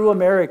spreading through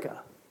America.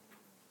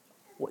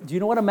 Do you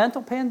know what a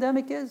mental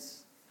pandemic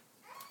is?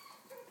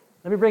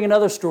 Let me bring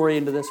another story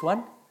into this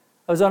one.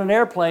 I was on an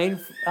airplane,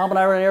 Alma and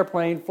I were on an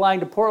airplane, flying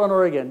to Portland,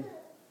 Oregon.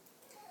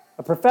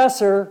 A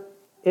professor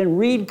in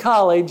Reed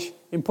College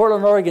in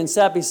Portland, Oregon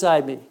sat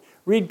beside me.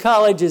 Reed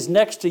College is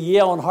next to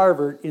Yale and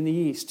Harvard in the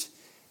East.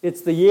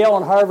 It's the Yale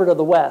and Harvard of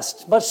the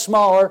West. Much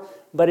smaller,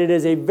 but it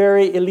is a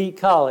very elite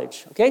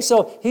college. Okay,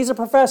 so he's a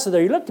professor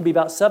there. He looked to be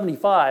about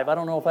 75. I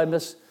don't know if I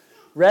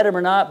misread him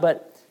or not,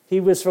 but he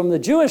was from the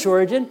Jewish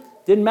origin.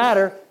 Didn't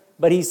matter,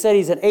 but he said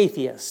he's an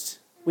atheist.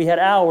 We had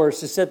hours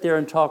to sit there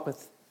and talk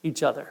with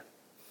each other.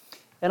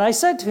 And I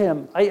said to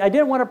him, I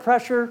didn't want to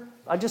pressure.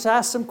 I just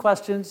asked some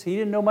questions. He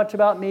didn't know much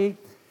about me.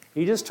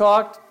 He just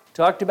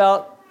talked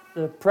about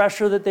the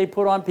pressure that they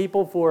put on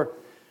people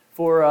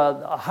for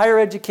a higher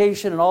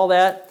education and all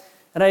that.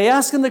 And I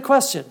asked him the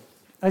question.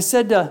 I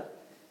said,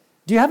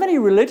 do you have any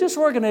religious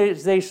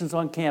organizations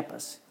on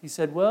campus? He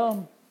said,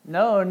 well,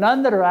 no,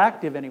 none that are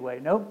active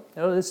anyway. No,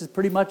 this is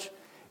pretty much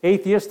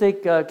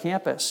atheistic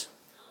campus.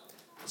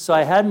 So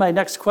I had my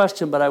next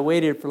question, but I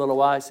waited for a little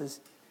while. I says,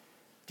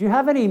 do you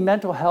have any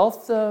mental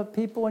health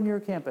people on your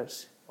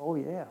campus? Oh,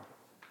 yeah.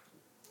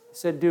 He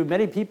said, do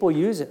many people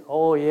use it?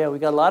 Oh, yeah, we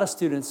got a lot of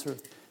students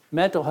with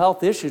mental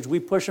health issues. We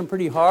push them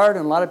pretty hard,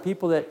 and a lot of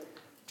people that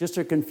just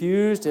are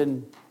confused,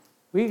 and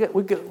we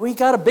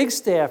got a big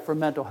staff for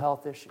mental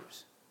health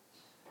issues.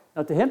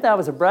 Now, to him, that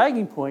was a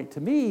bragging point.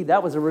 To me,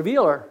 that was a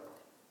revealer.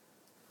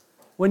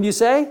 Wouldn't you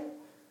say?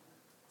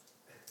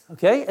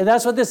 Okay, and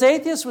that's what this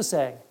atheist was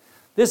saying.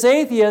 This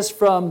atheist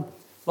from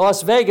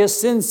Las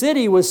Vegas, Sin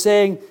City, was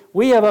saying,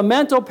 we have a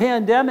mental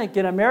pandemic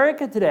in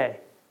America today.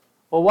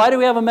 Well, why do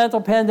we have a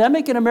mental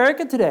pandemic in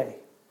America today?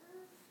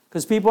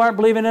 Because people aren't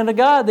believing in a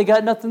God. They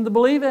got nothing to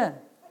believe in.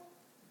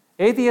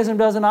 Atheism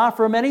doesn't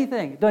offer them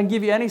anything. It doesn't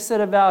give you any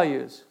set of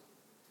values.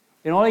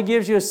 It only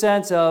gives you a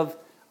sense of,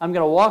 I'm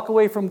going to walk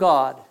away from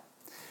God.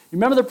 You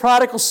remember the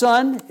prodigal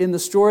son in the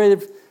story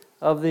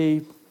of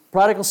the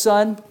prodigal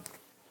son?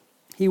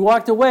 He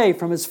walked away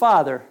from his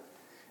father.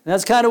 And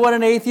that's kind of what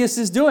an atheist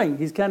is doing.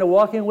 He's kind of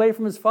walking away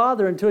from his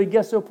father until he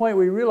gets to a point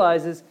where he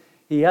realizes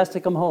he has to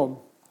come home.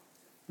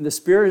 And the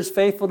Spirit is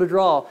faithful to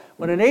draw.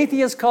 When an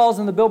atheist calls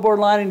on the billboard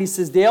line and he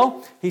says,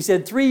 Dale, he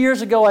said, 3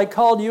 years ago I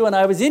called you and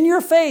I was in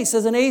your face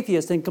as an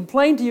atheist and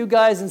complained to you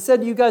guys and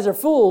said you guys are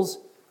fools.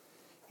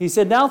 He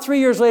said, now 3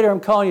 years later I'm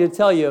calling you to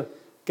tell you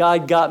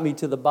God got me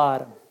to the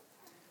bottom.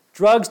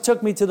 Drugs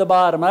took me to the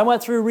bottom. I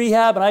went through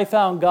rehab and I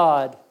found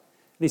God. And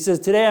he says,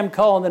 today I'm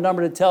calling the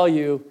number to tell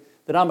you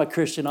that I'm a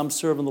Christian. I'm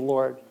serving the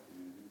Lord.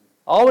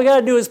 All we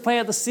got to do is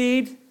plant the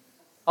seed.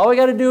 All we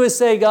got to do is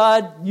say,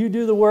 God, you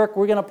do the work.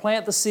 We're going to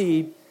plant the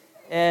seed.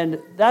 And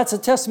that's a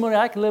testimony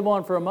I can live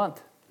on for a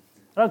month.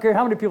 I don't care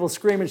how many people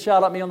scream and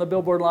shout at me on the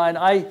billboard line.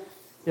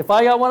 If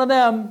I got one of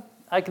them,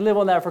 I can live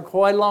on that for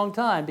quite a long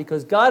time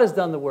because God has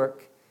done the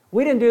work.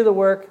 We didn't do the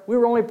work. We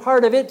were only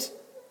part of it.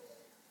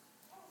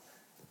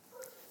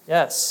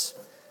 Yes.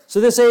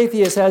 So this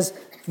atheist has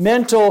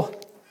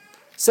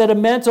said a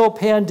mental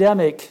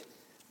pandemic,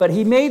 but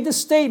he made the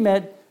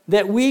statement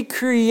that we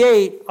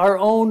create our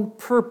own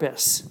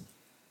purpose.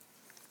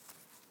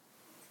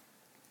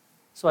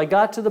 So I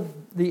got to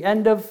the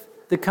end of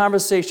the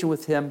conversation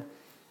with him,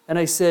 and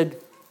I said,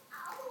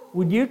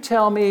 would you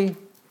tell me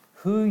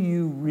who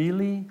you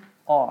really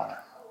are?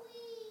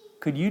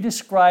 Could you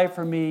describe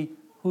for me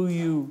who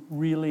you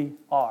really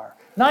are?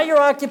 Not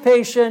your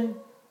occupation,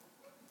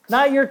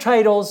 not your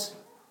titles,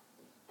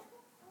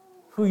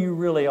 who you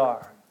really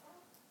are.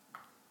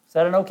 Is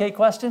that an okay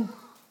question?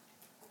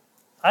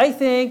 I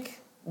think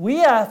we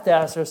have to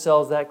ask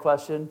ourselves that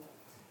question,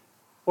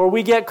 or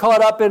we get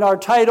caught up in our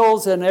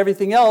titles and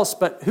everything else,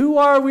 but who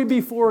are we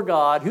before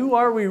God? Who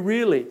are we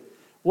really?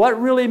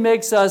 What really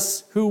makes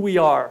us who we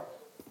are?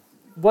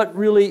 What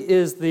really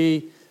is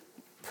the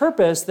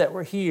purpose that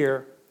we're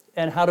here,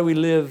 and how do we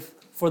live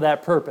for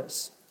that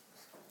purpose?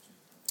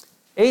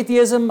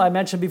 Atheism, I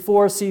mentioned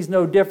before, sees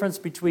no difference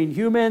between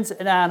humans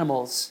and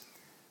animals.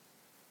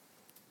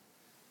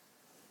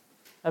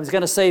 I was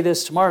going to say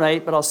this tomorrow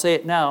night, but I'll say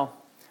it now.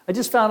 I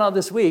just found out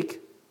this week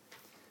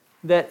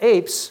that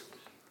apes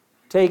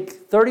take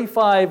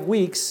 35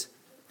 weeks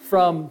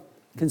from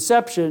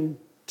conception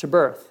to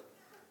birth.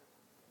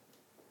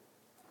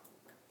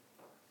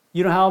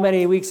 You know how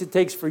many weeks it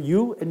takes for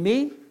you and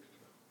me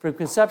from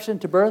conception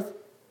to birth?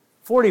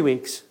 40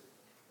 weeks.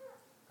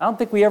 I don't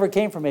think we ever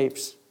came from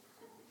apes.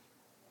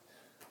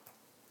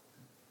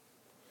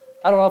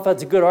 I don't know if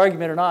that's a good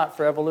argument or not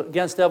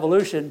against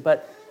evolution,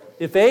 but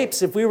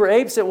if we were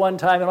apes at one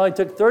time and it only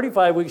took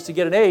 35 weeks to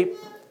get an ape,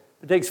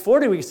 It takes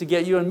 40 weeks to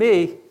get you and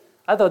me.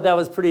 I thought that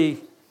was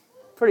pretty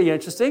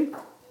interesting.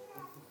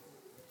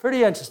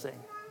 Pretty interesting.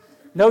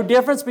 No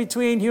difference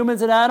between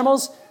humans and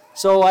animals.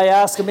 So I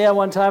asked a man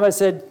one time, I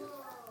said,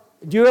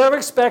 do you ever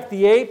expect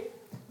the ape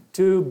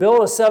to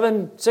build a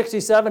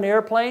 767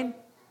 airplane?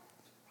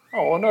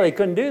 Oh, well, no, they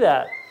couldn't do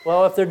that.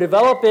 Well, if they're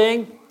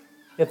developing,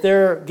 if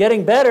they're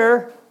getting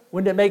better,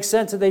 wouldn't it make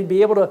sense that they'd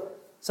be able to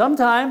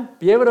sometime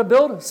be able to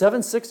build a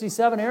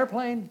 767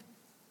 airplane?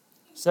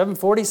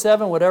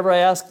 747, whatever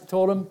I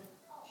told him.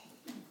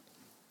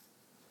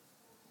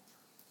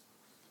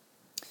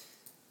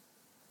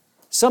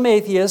 Some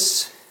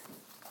atheists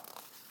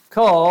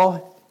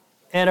call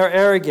and are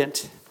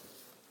arrogant.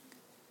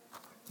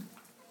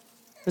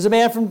 There's a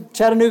man from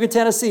Chattanooga,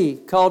 Tennessee,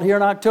 called here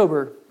in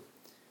October.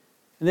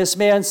 And this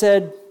man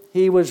said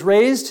he was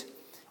raised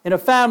in a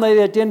family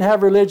that didn't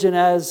have religion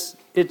as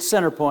its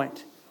center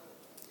point.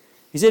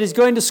 He said he's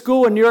going to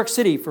school in New York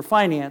City for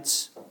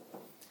finance.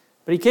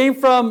 But he came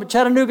from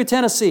Chattanooga,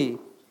 Tennessee,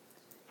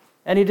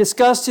 and he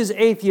discussed his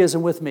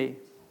atheism with me.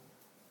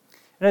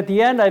 And at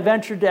the end, I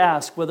ventured to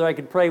ask whether I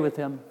could pray with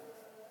him.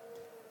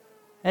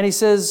 And he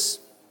says,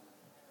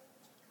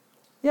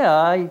 yeah,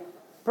 I'd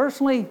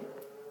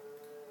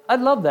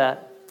love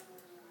that.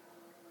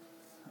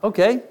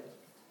 Okay.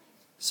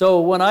 So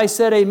when I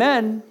said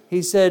amen,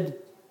 he said,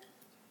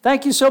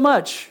 thank you so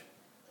much.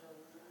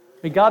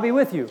 May God be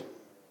with you.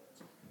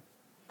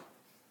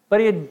 But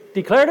he had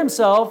declared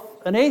himself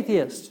an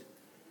atheist.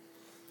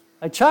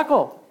 I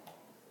chuckle.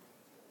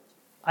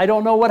 I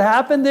don't know what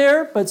happened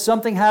there, but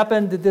something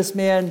happened that this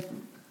man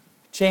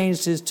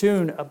changed his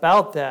tune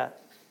about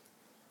that.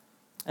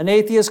 An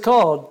atheist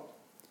called.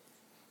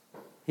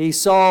 He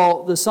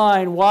saw the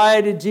sign,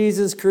 why did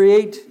Jesus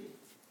create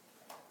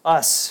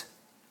us?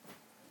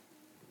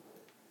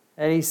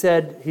 And he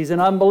said, he's an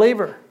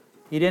unbeliever.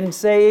 He didn't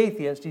say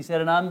atheist, he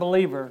said an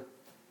unbeliever.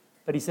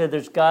 But he said,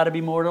 there's got to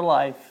be more to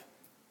life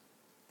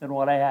than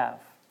what I have.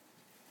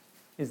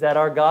 Is that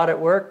our God at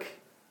work,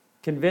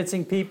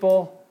 convincing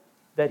people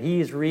that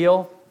he is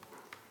real?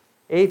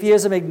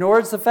 Atheism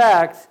ignores the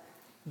fact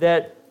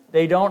that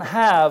they don't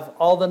have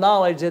all the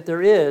knowledge that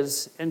there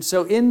is. And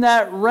so in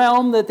that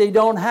realm that they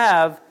don't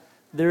have,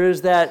 there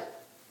is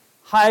that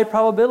high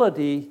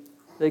probability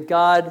that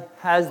God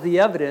has the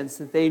evidence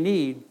that they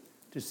need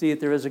to see that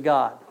there is a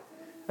God.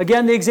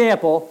 Again, the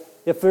example,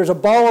 if there's a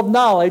ball of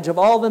knowledge, of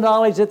all the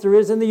knowledge that there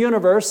is in the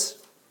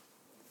universe,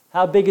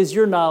 how big is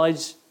your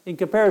knowledge in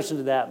comparison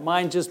to that?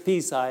 Mine's just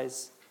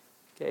pea-size.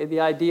 Okay, the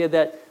idea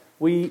that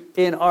we,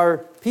 in our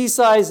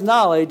pea-sized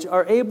knowledge,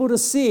 are able to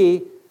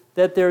see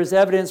that there is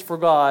evidence for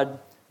God,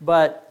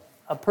 but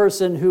a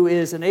person who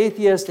is an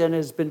atheist and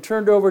has been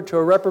turned over to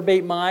a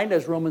reprobate mind,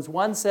 as Romans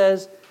 1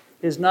 says,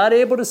 is not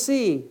able to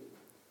see.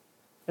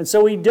 And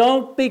so we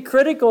don't be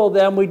critical of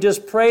them. We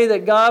just pray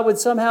that God would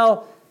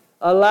somehow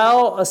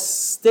allow a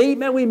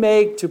statement we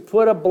make to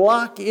put a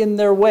block in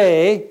their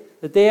way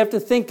that they have to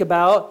think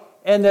about,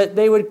 and that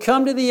they would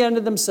come to the end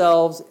of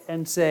themselves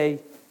and say,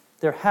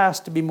 there has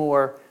to be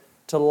more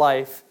to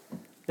life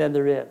than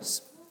there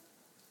is.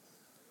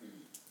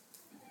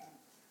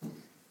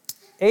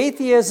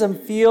 Atheism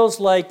feels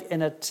like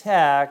an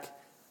attack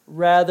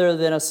rather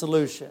than a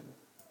solution.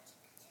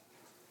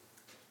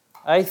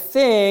 I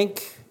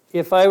think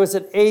if I was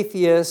an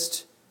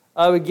atheist,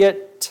 I would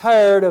get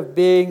tired of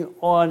being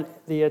on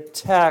the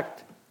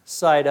attacked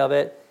side of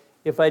it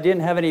if I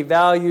didn't have any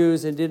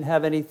values and didn't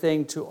have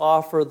anything to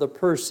offer the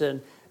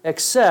person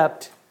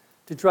except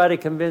to try to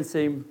convince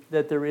him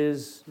that there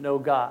is no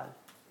God.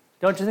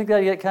 Don't you think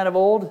that get kind of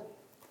old?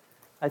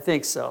 I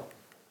think so.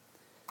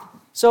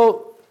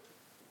 So,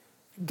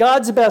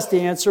 God's the best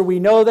answer. We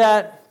know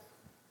that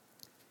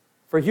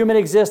for human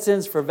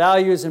existence, for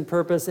values and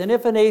purpose. And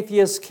if an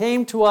atheist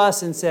came to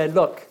us and said,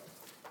 look,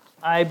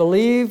 I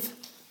believe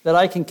that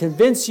I can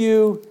convince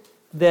you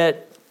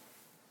that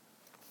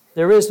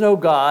there is no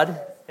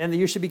God and that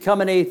you should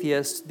become an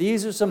atheist,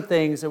 these are some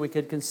things that we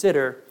could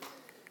consider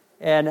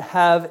and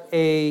have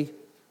there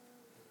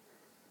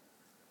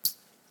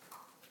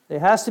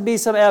has to be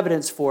some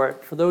evidence for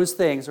it, for those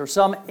things, or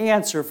some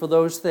answer for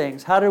those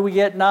things. How do we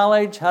get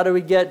knowledge? How do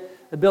we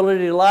get the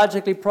ability to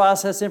logically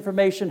process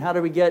information? How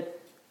do we get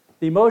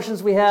the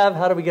emotions we have?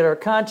 How do we get our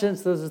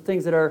conscience? Those are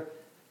things that are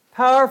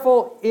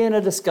powerful in a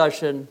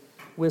discussion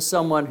with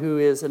someone who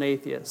is an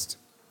atheist.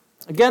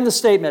 Again, the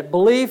statement,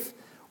 belief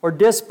or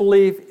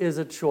disbelief is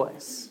a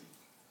choice.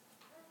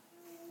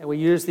 And we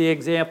use the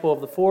example of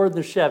the Ford and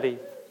the Chevy.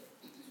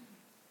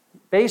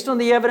 Based on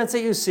the evidence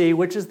that you see,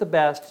 which is the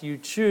best, you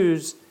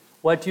choose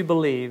what you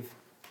believe.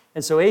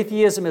 And so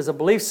atheism is a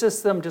belief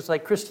system, just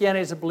like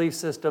Christianity is a belief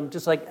system,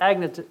 just like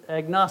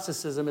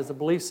agnosticism is a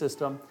belief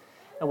system.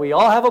 And we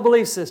all have a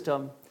belief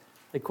system.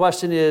 The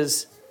question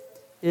is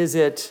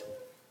it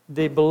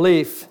the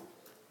belief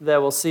that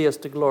will see us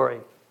to glory?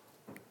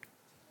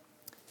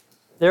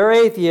 There are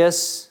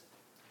atheists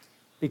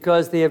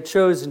because they have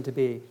chosen to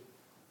be.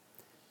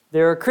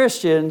 There are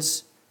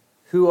Christians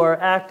who are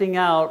acting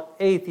out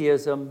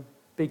atheism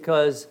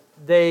because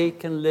they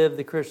can live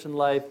the Christian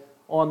life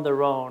on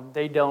their own.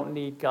 They don't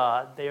need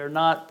God. They are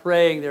not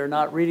praying. They're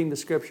not reading the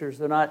scriptures.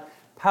 They're not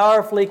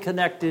powerfully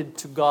connected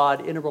to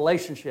God in a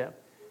relationship.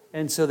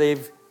 And so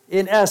they've,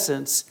 in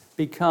essence,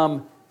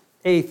 become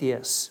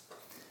atheists.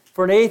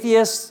 For an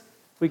atheist,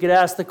 we could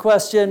ask the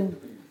question,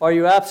 are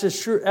you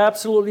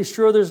absolutely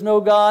sure there's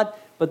no God?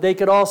 But they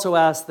could also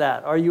ask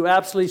that. Are you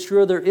absolutely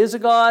sure there is a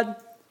God?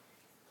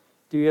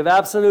 Do you have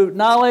absolute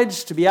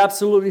knowledge to be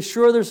absolutely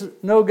sure there's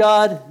no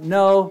God?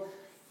 No.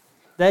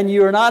 Then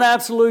you are not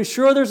absolutely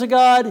sure there's a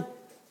God,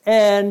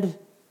 and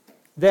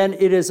then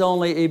it is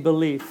only a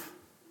belief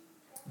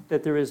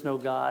that there is no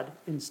God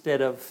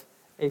instead of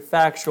a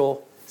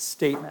factual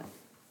statement.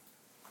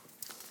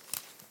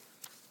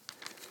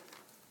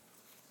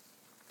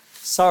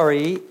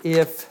 Sorry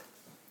if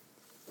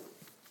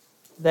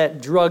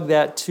that drug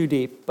that too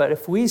deep, but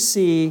if we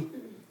see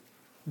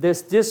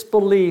this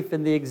disbelief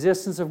in the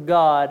existence of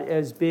God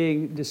as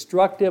being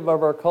destructive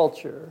of our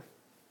culture,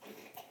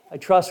 I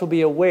trust we'll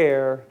be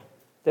aware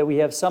that we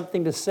have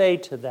something to say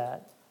to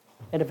that.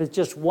 And if it's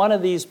just one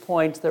of these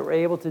points that we're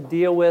able to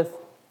deal with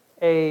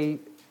a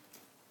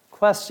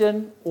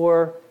question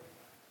or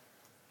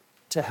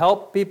to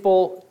help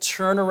people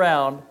turn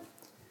around,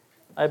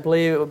 I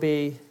believe it would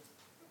be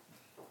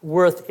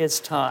worth its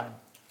time.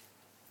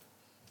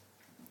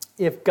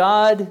 If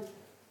God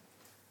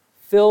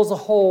fills a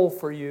hole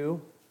for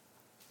you,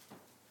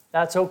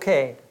 that's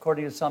okay,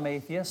 according to some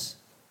atheists.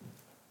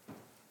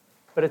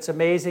 But it's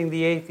amazing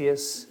the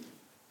atheists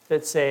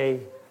that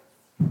say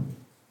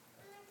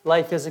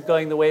life isn't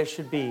going the way it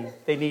should be.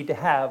 They need to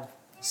have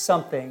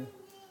something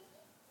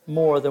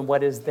more than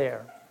what is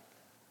there.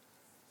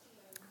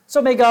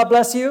 So may God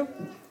bless you.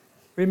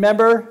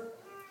 Remember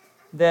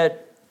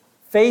that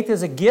faith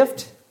is a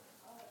gift,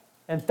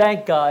 and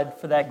thank God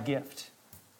for that gift.